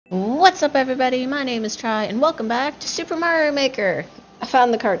What's up, everybody? My name is Chai, and welcome back to Super Mario Maker. I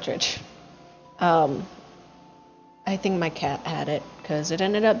found the cartridge. I think my cat had it, because it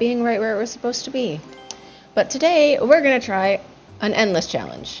ended up being right where it was supposed to be. But today, we're gonna try an endless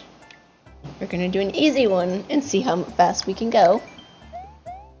challenge. We're gonna do an easy one and see how fast we can go.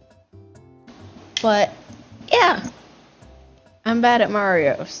 But, yeah. I'm bad at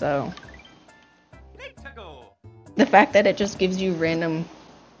Mario, so... the fact that it just gives you random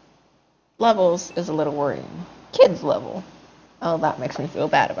levels is a little worrying. Kids level. Oh, that makes me feel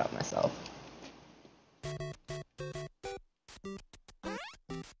bad about myself.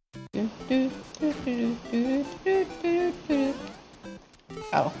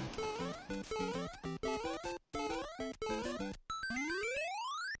 Oh.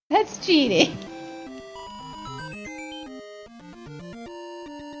 That's cheating.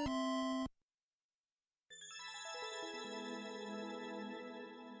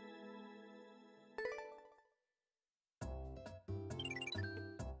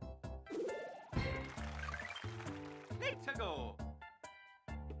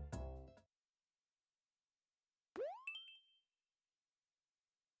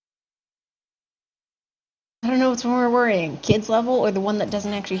 I don't know what's more worrying, kids level or the one that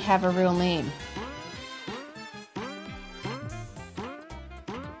doesn't actually have a real name.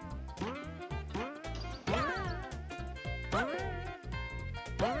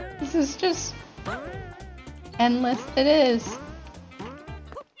 This is just endless. It is.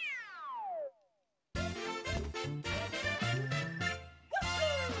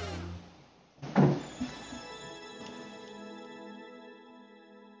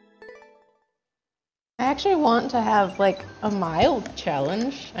 I actually want to have, like, a mild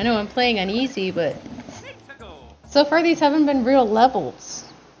challenge. I know I'm playing on easy, but so far these haven't been real levels.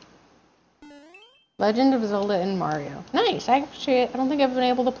 Legend of Zelda and Mario. Nice! Actually, I don't think I've been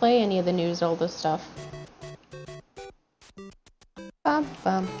able to play any of the new Zelda stuff. Bum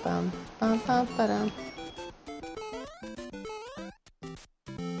bum bum bum bum ba-dum.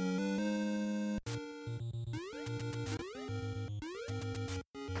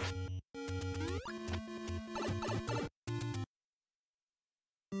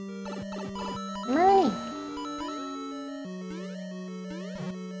 Alright,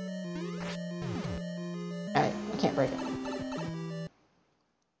 I can't break it.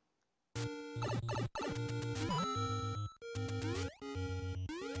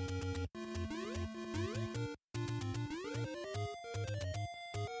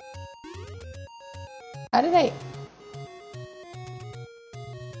 How did I...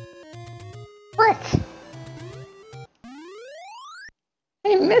 Frick!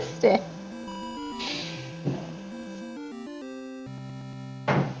 I missed it!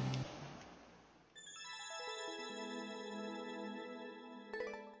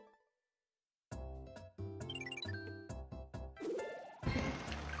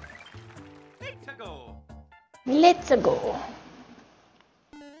 Let's go.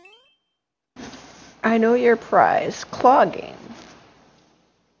 I know your prize, claw game.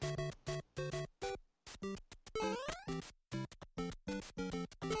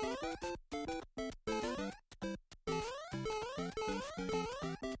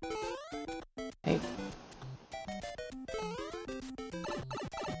 Hey.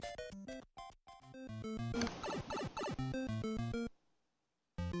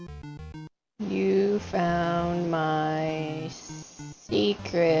 You found my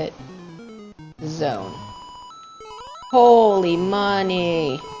secret zone. Holy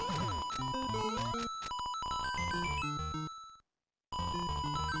money!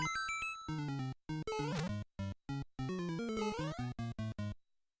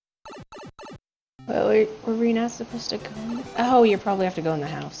 Well, were we not supposed to go? Oh, you probably have to go in the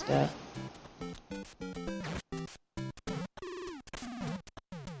house, duh.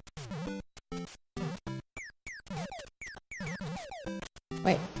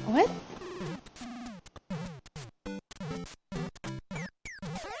 Wait, what?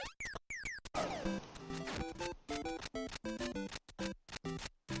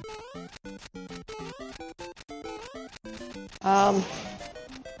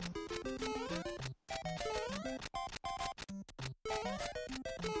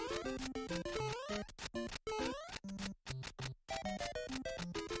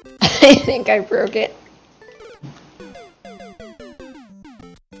 I think I broke it.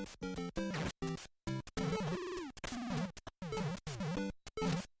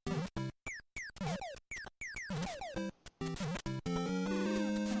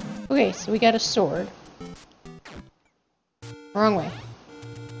 Okay, so we got a sword. Wrong way.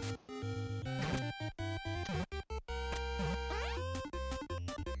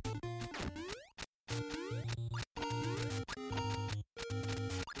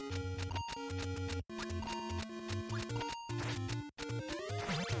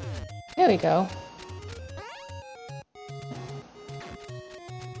 There we go.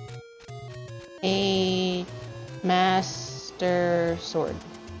 A master sword.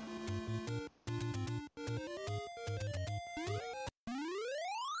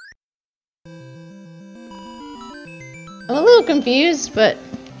 I'm a little confused, but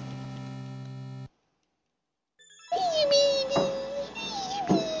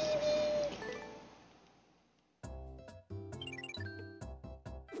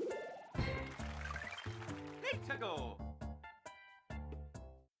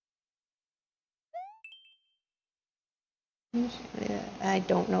I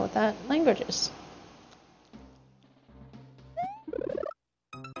don't know what that language is.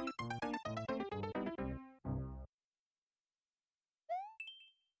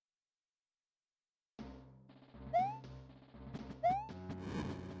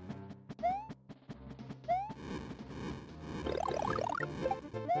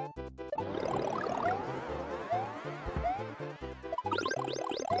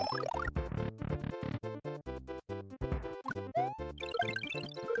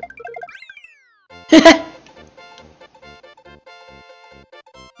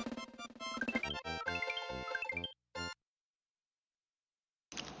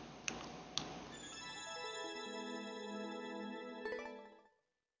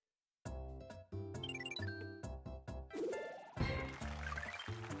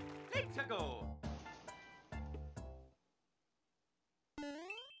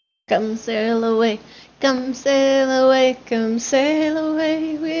 Come sail away, come sail away, come sail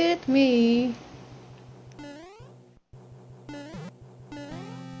away with me.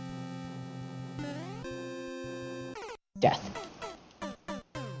 Death.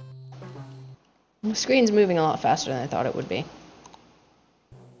 The screen's moving a lot faster than I thought it would be.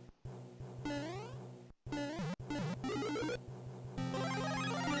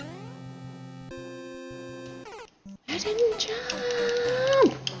 I didn't jump!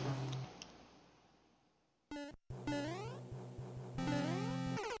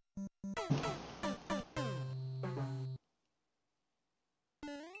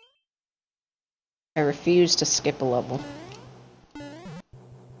 I refuse to skip a level.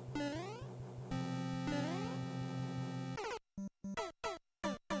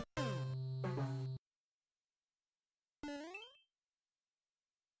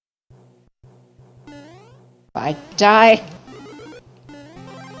 I die.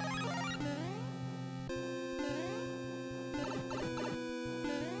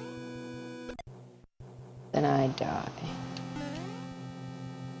 Then I die.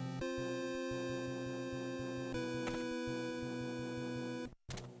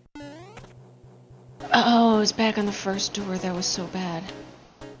 Oh, I was back on the first door. That was so bad.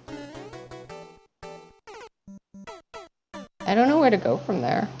 I don't know where to go from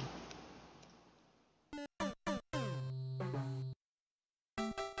there.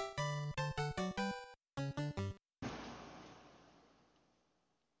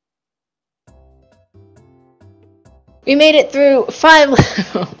 We made it through 5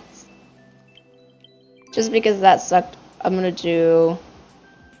 levels. Just because that sucked, I'm gonna do...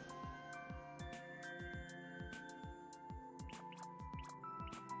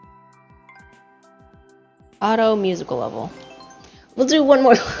 auto musical level. We'll do one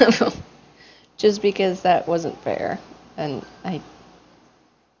more level. Just because that wasn't fair. And I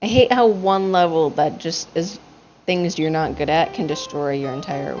hate how one level that just is things you're not good at can destroy your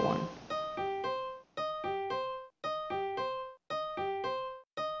entire one.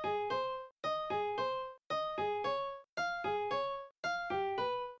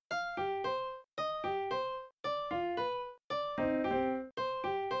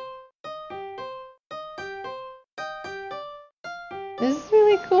 This is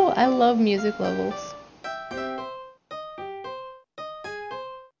really cool. I love music levels.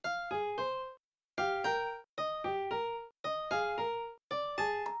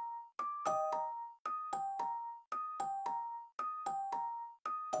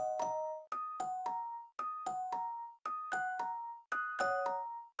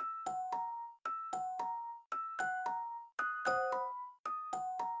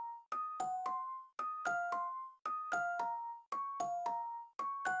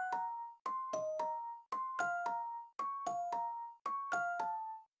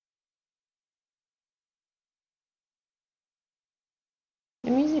 The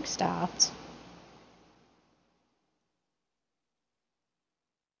music stopped.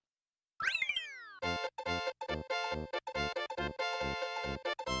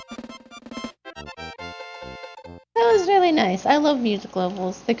 That was really nice. I love music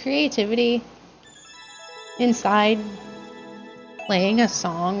levels. The creativity inside playing a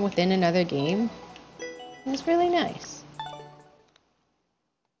song within another game is really nice.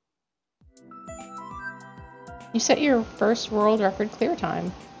 You set your first world record clear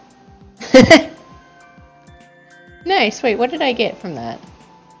time. Nice. Wait, what did I get from that?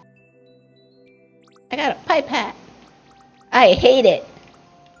 I got a pipe hat. I hate it.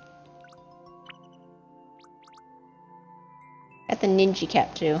 Got the ninja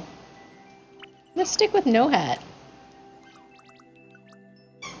cap too. Let's stick with no hat.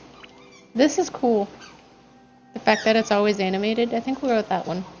 This is cool. The fact that it's always animated. I think we'll go with that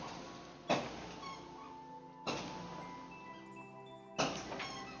one.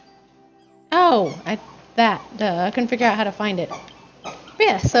 Oh, I couldn't figure out how to find it. But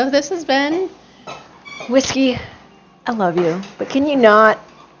yeah, so this has been Whiskey. I love you, but can you not?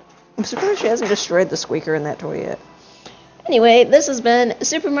 I'm surprised she hasn't destroyed the squeaker in that toy yet. Anyway, this has been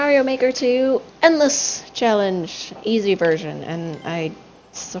Super Mario Maker 2 Endless Challenge, easy version, and I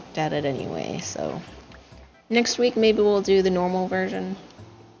sucked at it anyway, so next week maybe we'll do the normal version.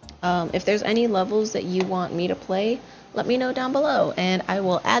 If there's any levels that you want me to play, let me know down below, and I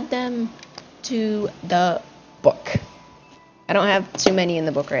will add them to the book. I don't have too many in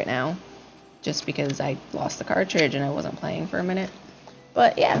the book right now, just because I lost the cartridge and I wasn't playing for a minute.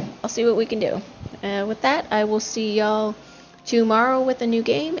 But yeah, I'll see what we can do. With that, I will see y'all tomorrow with a new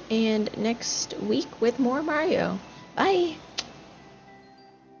game, and next week with more Mario. Bye!